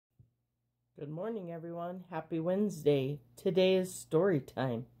Good morning, everyone. Happy Wednesday. Today is story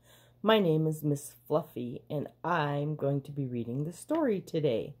time. My name is Miss Fluffy, and I'm going to be reading the story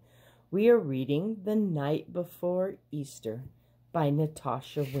today. We are reading The Night Before Easter by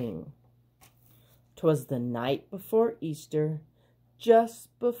Natasha Wing. 'Twas the night before Easter, just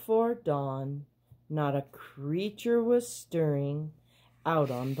before dawn. Not a creature was stirring out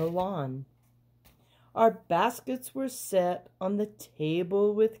on the lawn. Our baskets were set on the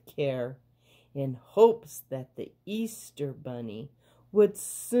table with care, in hopes that the Easter bunny would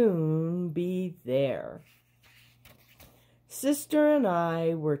soon be there. Sister and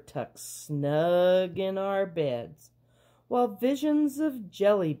I were tucked snug in our beds, while visions of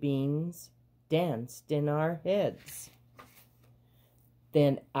jelly beans danced in our heads.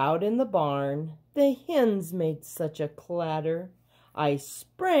 Then out in the barn the hens made such a clatter, I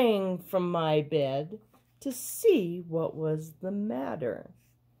sprang from my bed to see what was the matter.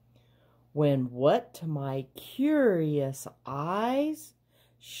 When what to my curious eyes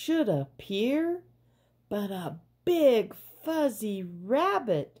should appear but a big fuzzy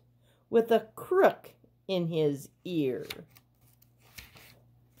rabbit with a crook in his ear.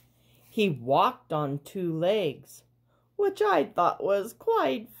 He walked on two legs, which I thought was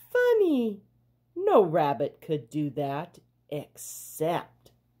quite funny. No rabbit could do that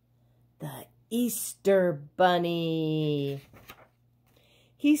except the Easter bunny.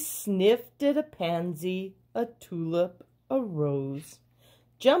 He sniffed at a pansy, a tulip, a rose,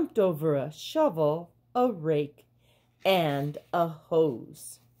 jumped over a shovel, a rake, and a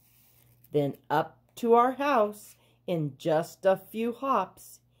hose. Then up to our house in just a few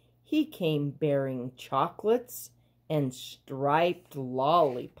hops, he came bearing chocolates and striped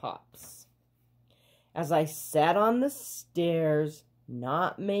lollipops. As I sat on the stairs,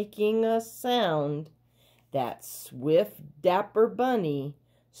 not making a sound, that swift, dapper bunny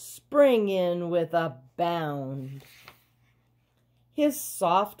sprang in with a bound. His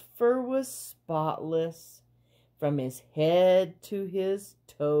soft fur was spotless from his head to his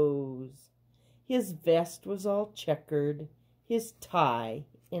toes. His vest was all checkered, his tie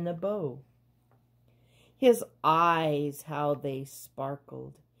in a bow. His eyes, how they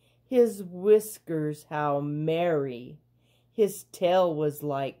sparkled, his whiskers, how merry. His tail was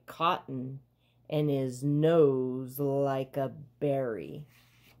like cotton, and his nose like a berry.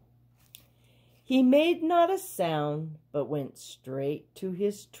 He made not a sound, but went straight to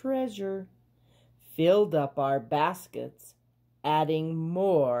his treasure, filled up our baskets, adding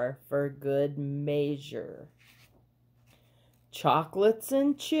more for good measure. Chocolates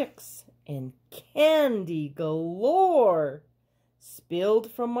and chicks and candy galore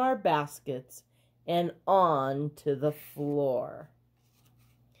spilled from our baskets and on to the floor.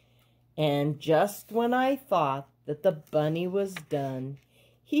 And just when I thought that the bunny was done,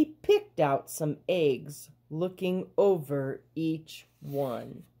 he picked out some eggs, looking over each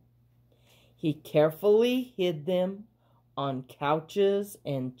one. He carefully hid them on couches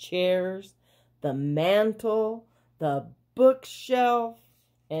and chairs, the mantel, the bookshelf,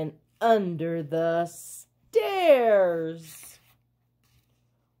 and under the stairs.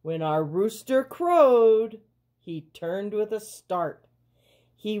 When our rooster crowed, he turned with a start.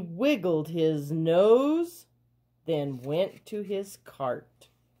 He wiggled his nose, then went to his cart.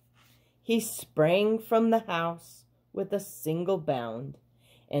 He sprang from the house with a single bound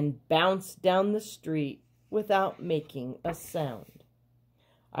and bounced down the street without making a sound.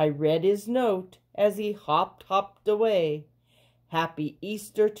 I read his note as he hopped away. Happy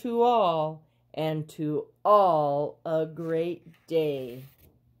Easter to all, and to all a great day.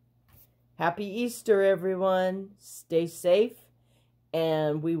 Happy Easter, everyone. Stay safe,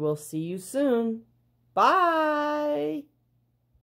 and we will see you soon. Bye.